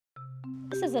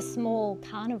This is a small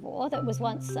carnivore that was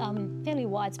once fairly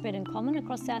widespread and common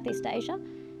across Southeast Asia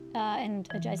and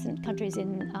adjacent countries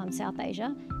in South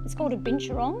Asia. It's called a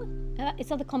binturong.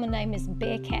 Its other common name is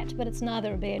bear cat, but it's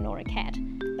neither a bear nor a cat.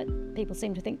 But people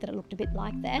seem to think that it looked a bit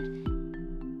like that.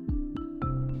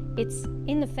 It's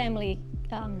in the family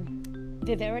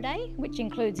Viveridae, which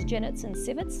includes genets and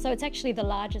civets. So it's actually the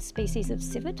largest species of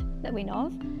civet that we know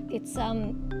of. It's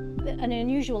an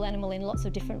unusual animal in lots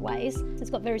of different ways. It's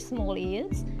got very small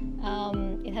ears.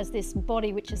 It has this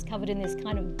body which is covered in this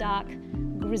kind of dark,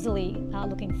 grizzly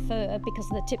looking fur because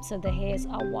the tips of the hairs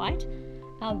are white.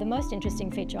 The most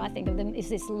interesting feature, I think, of them is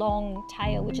this long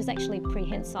tail, which is actually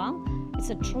prehensile. It's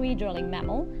a tree-dwelling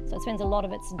mammal, so it spends a lot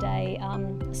of its day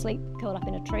asleep, curled up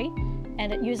in a tree,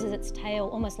 and it uses its tail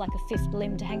almost like a fifth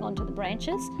limb to hang onto the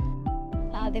branches.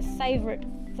 Their favourite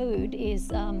food is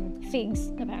figs,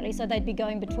 apparently, so they'd be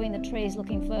going between the trees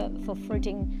looking for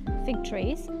fruiting fig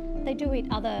trees. They do eat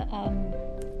other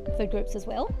food groups as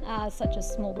well, such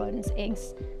as small rodents,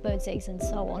 eggs, birds' eggs and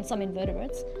so on, some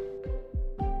invertebrates.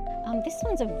 This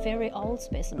one's a very old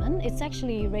specimen. It's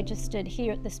actually registered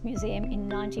here at this museum in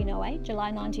 1908,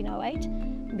 July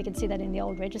 1908. We can see that in the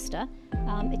old register.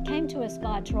 It came to us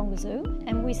via Taronga Zoo,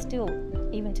 and we still,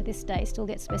 even to this day, still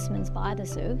get specimens via the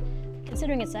zoo.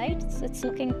 Considering its age, it's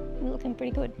looking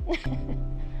pretty good.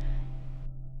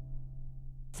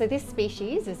 So this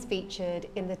species is featured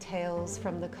in the Tales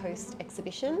from the Coast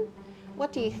exhibition.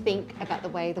 What do you think about the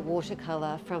way the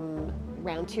watercolour from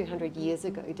around 200 years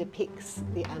ago depicts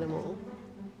the animal?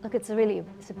 Look, it's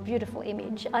a beautiful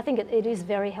image. I think it is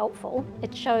very helpful.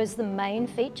 It shows the main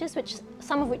features,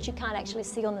 some of which you can't actually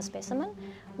see on the specimen.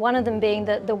 One of them being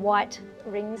the white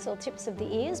rings or tips of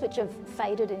the ears, which have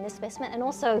faded in this specimen, and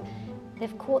also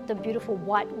they've caught the beautiful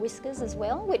white whiskers as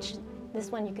well, which this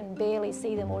one you can barely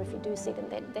see them, or if you do see them,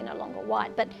 they're no longer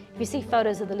white. But if you see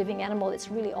photos of the living animal, it's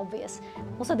really obvious.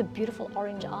 Also the beautiful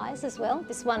orange eyes as well.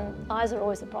 This one, eyes are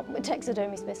always a problem with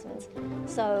taxidermy specimens.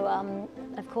 So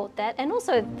I've caught that. And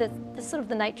also the sort of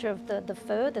the nature of the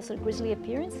fur, the sort of grizzly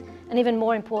appearance, and even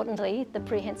more importantly, the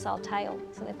prehensile tail.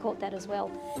 So they've caught that as well.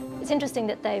 It's interesting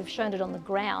that they've shown it on the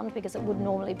ground because it would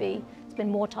normally spend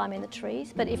more time in the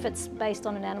trees. But if it's based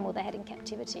on an animal they had in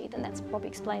captivity, then that probably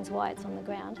explains why it's on the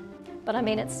ground. But I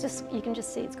mean, you can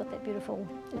just see it's got that beautiful,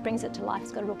 it brings it to life.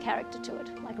 It's got a real character to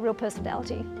it, like a real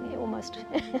personality, yeah, almost.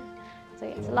 So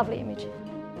yeah, it's a lovely image.